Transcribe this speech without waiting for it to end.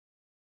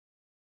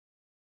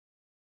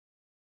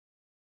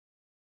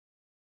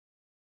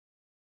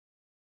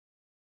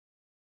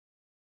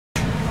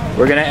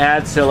We're going to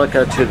add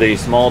silica to the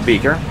small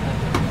beaker.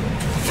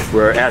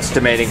 We're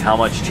estimating how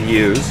much to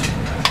use.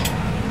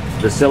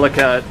 The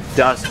silica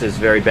dust is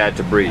very bad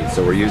to breathe,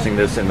 so we're using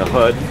this in the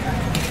hood.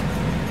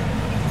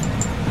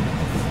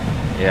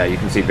 Yeah, you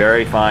can see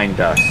very fine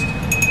dust.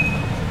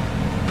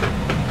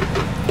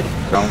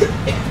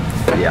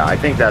 So, yeah, I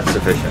think that's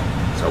sufficient.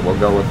 So we'll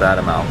go with that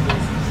amount.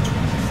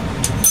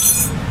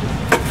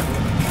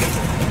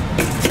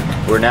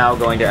 We're now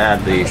going to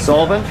add the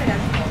solvent.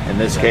 In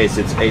this case,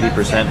 it's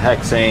 80%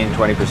 hexane,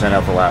 20%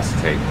 ethyl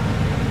acetate.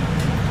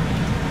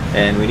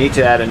 And we need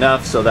to add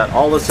enough so that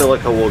all the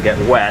silica will get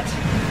wet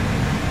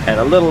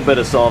and a little bit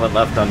of solvent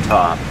left on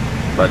top,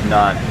 but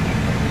not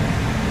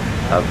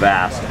a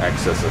vast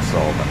excess of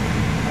solvent.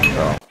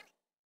 So.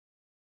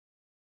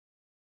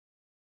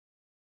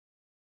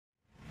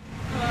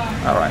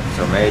 Alright,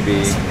 so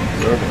maybe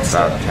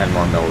about 10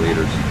 more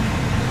milliliters.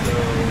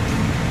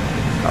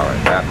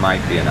 Alright, that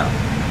might be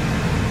enough.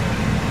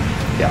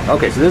 Yeah,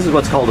 okay, so this is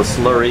what's called a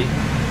slurry.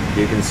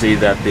 You can see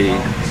that the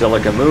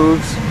silica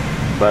moves,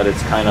 but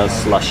it's kind of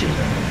slushy.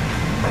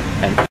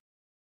 And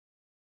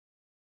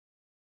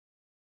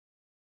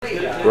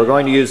we're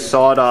going to use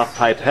sawed-off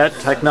pipette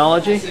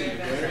technology.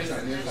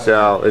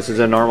 So this is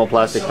a normal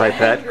plastic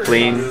pipette,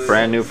 clean,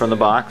 brand new from the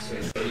box.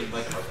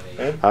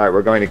 Alright,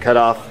 we're going to cut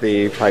off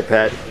the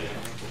pipette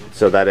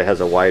so that it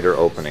has a wider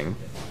opening.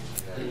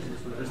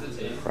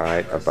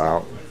 Right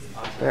about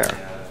there.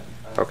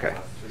 Okay,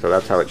 so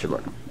that's how it should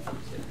look.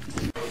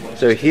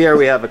 So here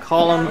we have a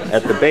column.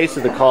 At the base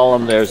of the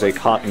column there's a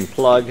cotton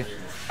plug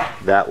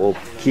that will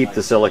keep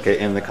the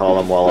silica in the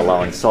column while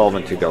allowing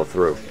solvent to go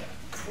through.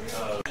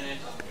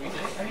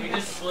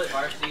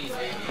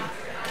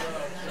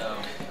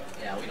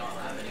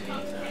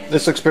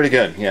 This looks pretty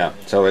good, yeah.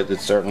 So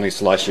it's certainly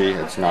slushy,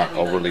 it's not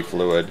overly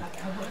fluid.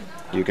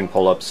 You can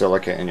pull up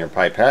silica in your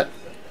pipette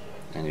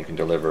and you can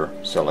deliver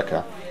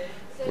silica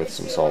with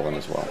some solvent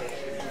as well.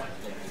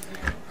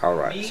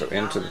 Alright, so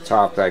into the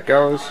top that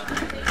goes.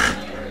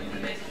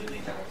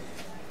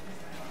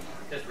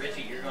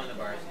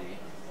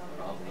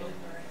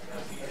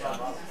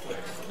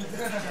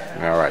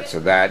 Alright, so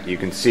that you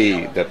can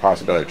see the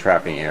possibility of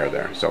trapping air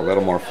there. So a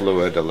little more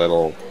fluid, a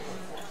little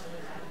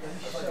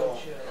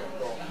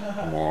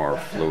more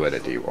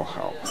fluidity will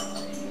help.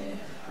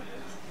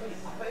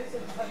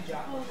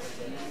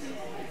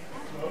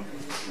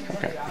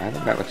 Okay, I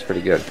think that looks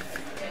pretty good.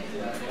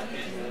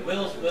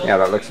 Yeah,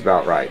 that looks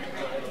about right.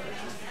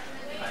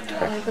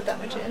 Okay. Only put that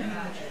much in?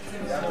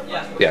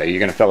 Yeah, you're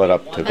going to fill it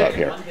up to about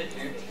here.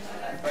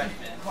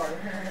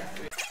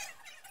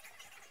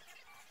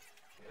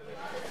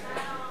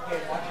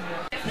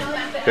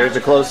 Here's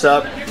a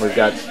close-up. We've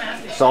got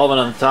solvent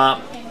on the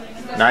top,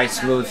 nice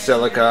smooth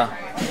silica,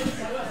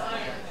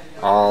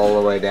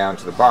 all the way down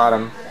to the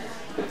bottom.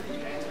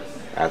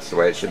 That's the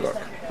way it should look.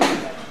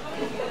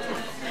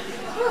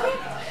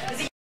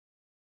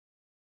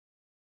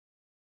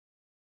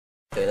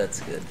 Okay, that's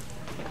good.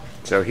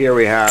 So here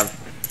we have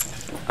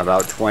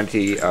about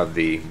 20 of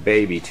the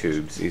baby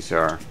tubes. These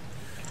are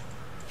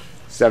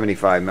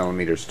 75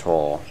 millimeters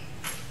tall.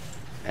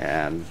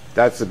 And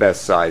that's the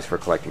best size for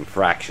collecting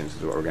fractions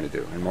is what we're going to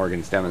do. And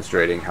Morgan's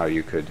demonstrating how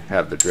you could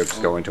have the drips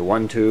go into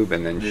one tube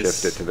and then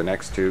shift it to the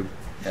next tube.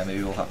 Yeah,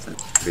 maybe we'll have to.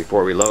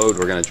 Before we load,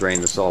 we're going to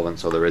drain the solvent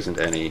so there isn't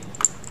any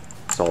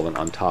solvent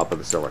on top of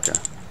the silica.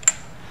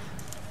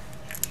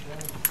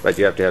 But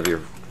you have to have your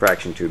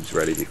fraction tubes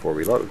ready before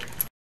we load.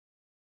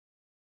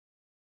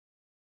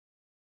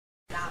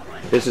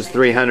 This is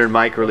 300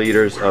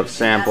 microliters of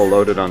sample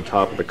loaded on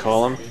top of the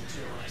column,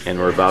 and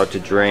we're about to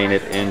drain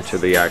it into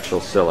the actual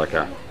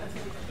silica.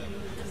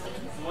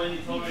 So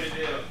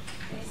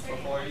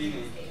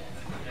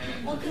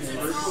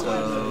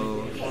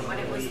when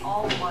it was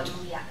all one,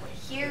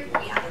 here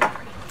we added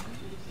 3.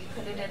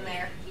 Put it in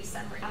there, we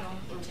separate it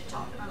into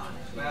top and bottom.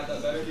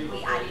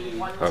 We added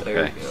 1.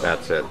 Okay,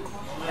 that's it.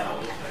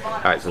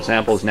 Alright, so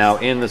sample's now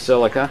in the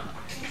silica.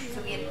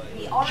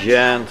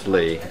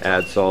 Gently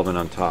add solvent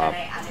on top.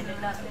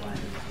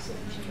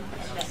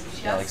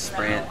 Yeah, like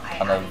spray it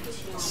kind of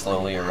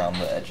slowly around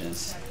the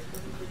edges.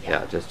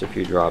 Yeah, just a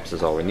few drops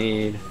is all we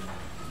need.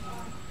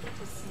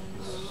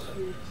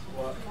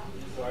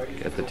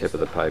 Get the tip of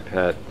the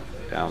pipette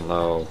down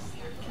low.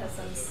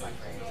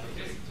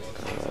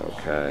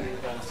 Okay.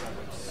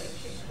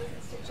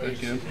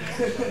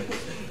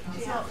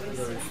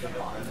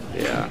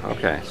 Yeah,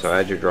 okay, so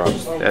add your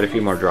drops. Add a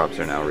few more drops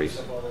there now,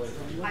 Reese.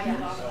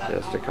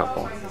 Just a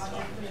couple.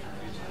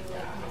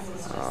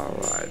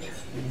 Alright.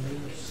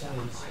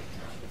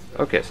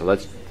 Okay, so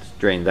let's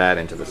drain that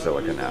into the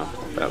silica now.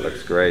 That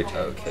looks great.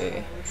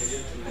 Okay.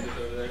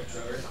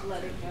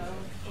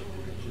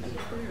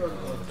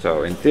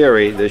 So in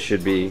theory, this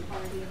should be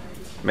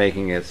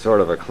making it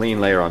sort of a clean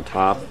layer on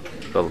top.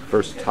 The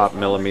first top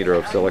millimeter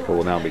of silica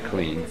will now be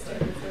clean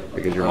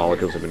because your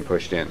molecules have been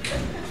pushed in.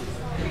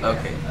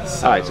 Okay.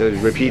 Alright, so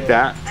repeat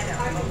that.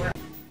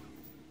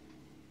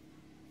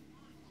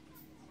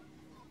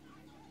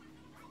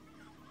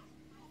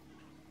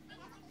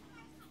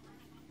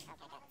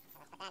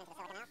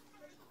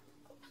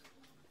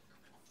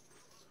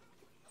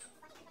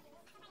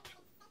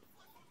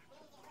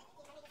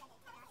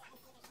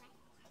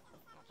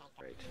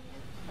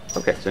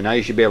 Okay, so now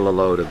you should be able to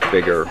load a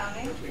bigger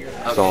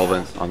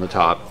solvent on the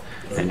top,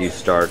 and you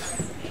start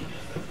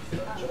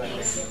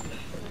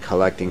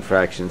collecting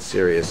fractions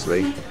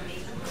seriously.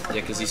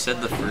 Yeah, because you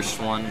said the first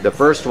one. The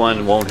first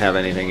one won't have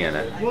anything in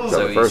it.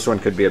 So the first one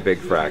could be a big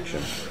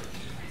fraction.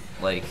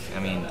 Like, I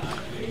mean,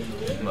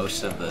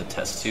 most of the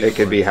test tube. It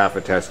could be half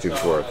a test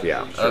tube's worth,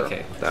 yeah. Sure.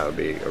 Okay. That would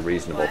be a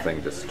reasonable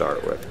thing to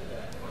start with.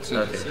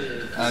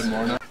 Okay. Add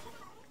more now.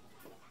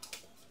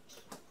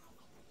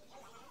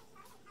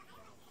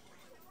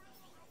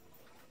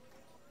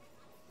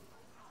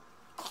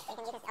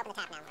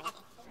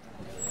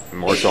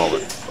 More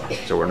solvent.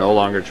 So we're no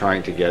longer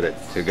trying to get it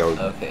to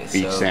go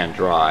beach sand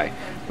dry.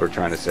 We're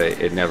trying to say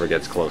it never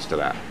gets close to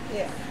that.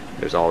 Yeah.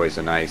 There's always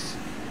a nice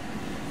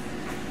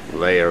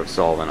layer of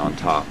solvent on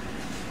top.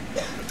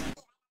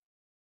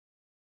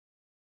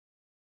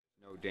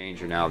 No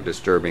danger now of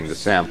disturbing the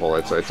sample.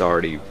 It's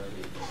already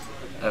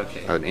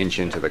an inch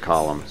into the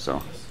column,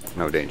 so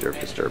no danger of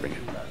disturbing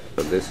it.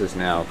 So this is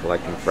now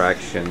collecting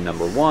fraction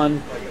number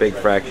 1, big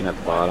fraction at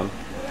the bottom.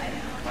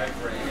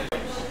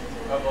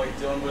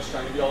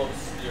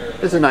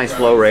 It's a nice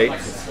flow rate.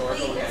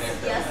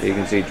 You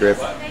can see drip,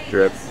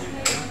 drip,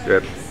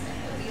 drip,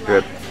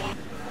 drip.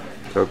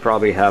 So we'll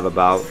probably have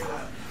about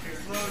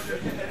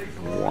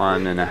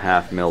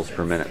 1.5 mils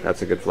per minute.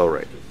 That's a good flow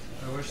rate.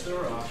 I wish there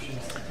were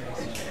options to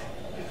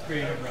take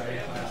creative writing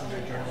classes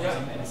or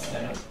journalism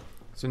instead.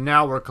 So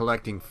now we're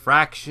collecting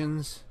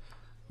fractions.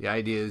 The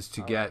idea is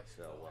to get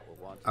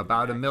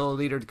about a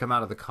milliliter to come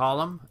out of the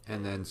column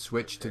and then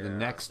switch to the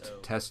next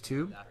test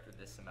tube After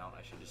this amount,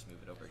 I should just move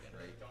it over again,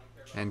 right?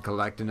 and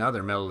collect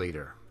another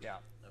milliliter.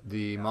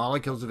 The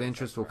molecules of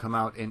interest will come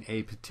out in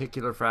a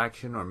particular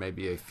fraction or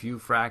maybe a few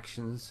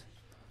fractions.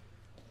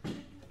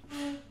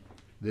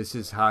 This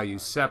is how you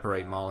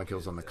separate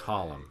molecules on the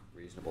column.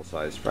 Reasonable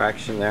sized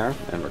fraction there,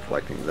 and we're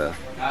collecting the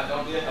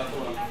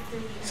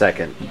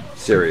second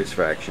series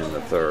fraction,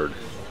 the third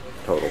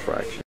total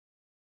fraction.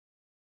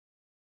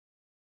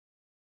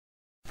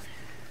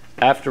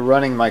 After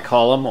running my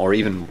column, or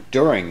even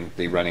during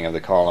the running of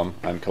the column,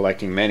 I'm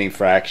collecting many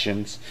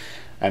fractions,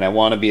 and I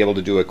want to be able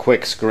to do a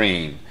quick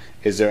screen.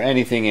 Is there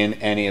anything in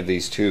any of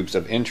these tubes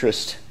of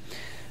interest?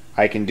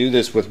 I can do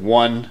this with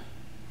one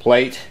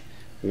plate,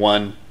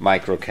 one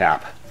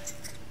microcap.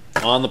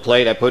 On the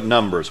plate I put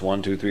numbers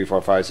 1, 2, 3,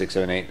 4, 5, 6,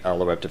 7, 8, all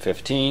the way up to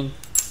 15.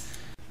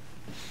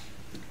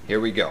 Here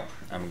we go.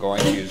 I'm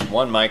going to use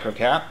one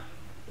microcap,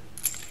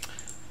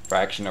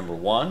 fraction number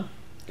 1,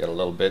 get a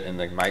little bit in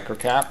the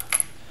microcap,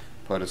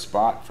 put a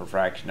spot for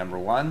fraction number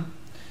 1,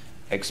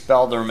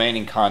 expel the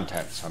remaining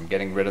contents. I'm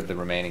getting rid of the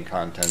remaining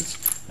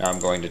contents. Now I'm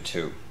going to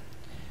 2.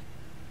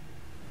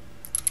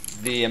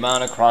 The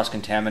amount of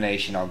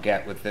cross-contamination I'll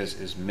get with this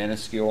is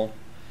minuscule.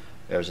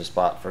 There's a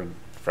spot for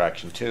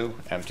fraction 2,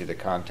 empty the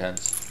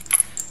contents.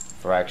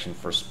 Fraction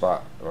for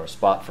spot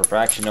for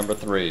fraction number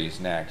 3 is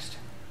next.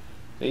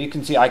 So you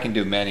can see I can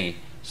do many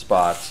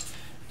spots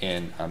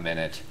in a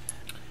minute.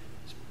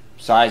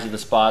 Size of the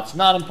spots,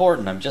 not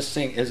important. I'm just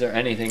seeing, is there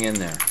anything in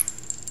there?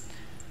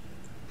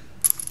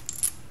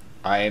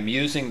 I am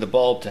using the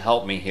bulb to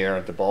help me here.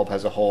 The bulb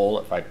has a hole.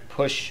 If I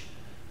push,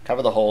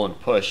 cover the hole and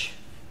push,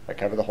 if I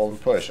cover the hole and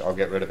push, I'll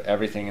get rid of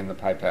everything in the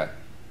pipette.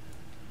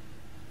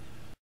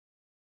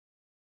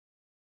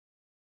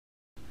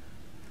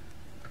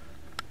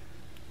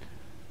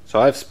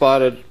 So I've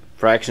spotted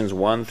fractions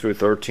 1 through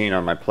 13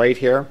 on my plate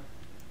here.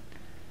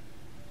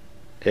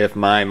 If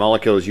my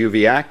molecule is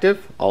UV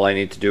active, all I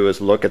need to do is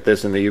look at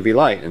this in the UV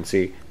light and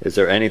see, is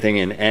there anything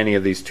in any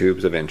of these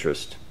tubes of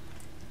interest?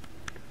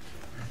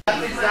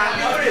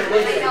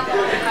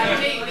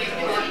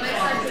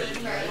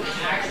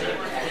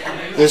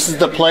 This is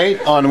the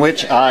plate on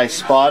which I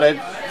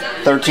spotted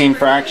 13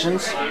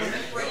 fractions.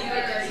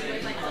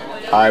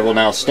 I will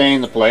now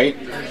stain the plate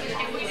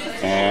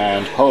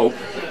and hope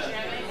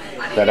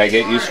that I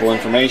get useful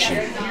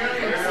information.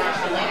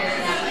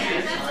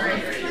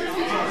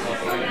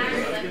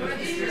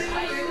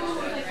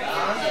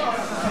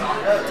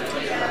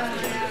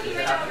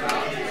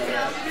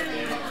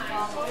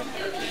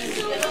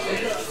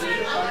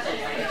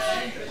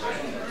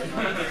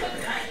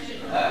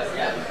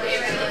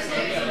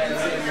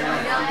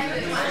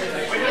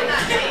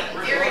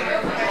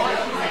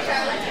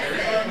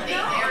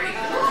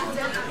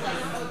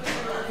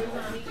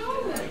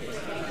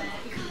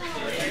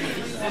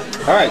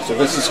 Alright, so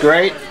this is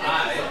great.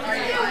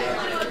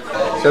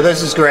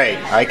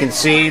 I can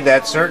see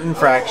that certain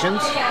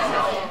fractions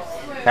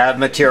have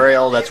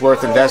material that's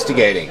worth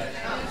investigating.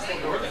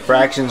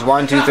 Fractions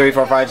 1, 2, 3,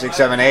 4, 5, 6,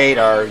 7, 8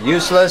 are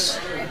useless,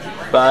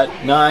 but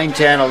 9,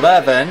 10,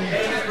 11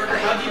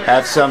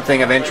 have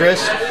something of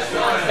interest,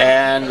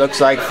 and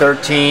looks like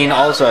 13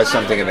 also has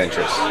something of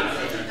interest.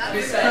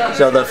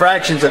 So the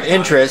fractions of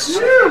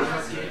interest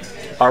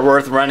are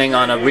worth running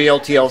on a real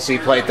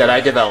TLC plate that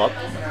I developed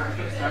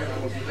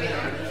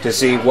to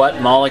see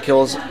what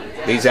molecules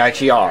these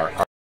actually are.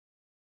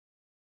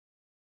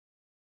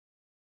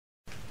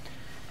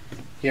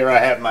 Here I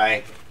have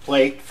my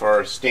plate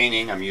for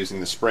staining, I'm using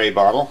the spray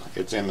bottle.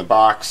 It's in the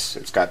box.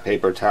 It's got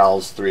paper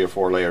towels 3 or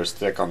 4 layers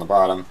thick on the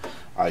bottom.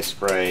 I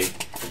spray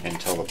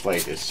until the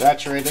plate is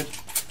saturated,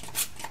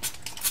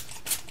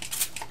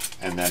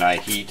 and then I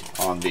heat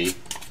on the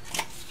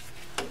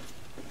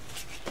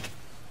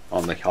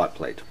hot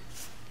plate.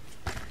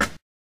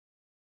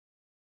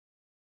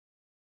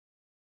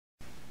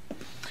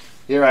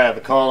 Here I have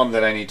a column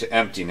that I need to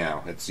empty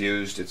now. It's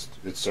used, it's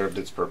served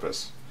its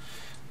purpose.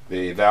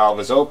 The valve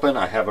is open.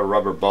 I have a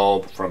rubber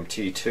bulb from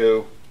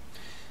T2.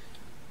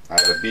 I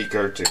have a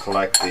beaker to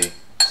collect the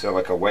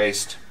silica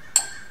waste.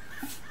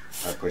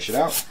 I push it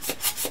out.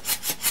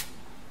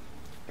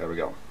 There we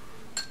go.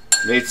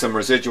 Needs some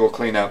residual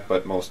cleanup,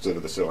 but most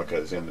of the silica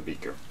is in the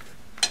beaker.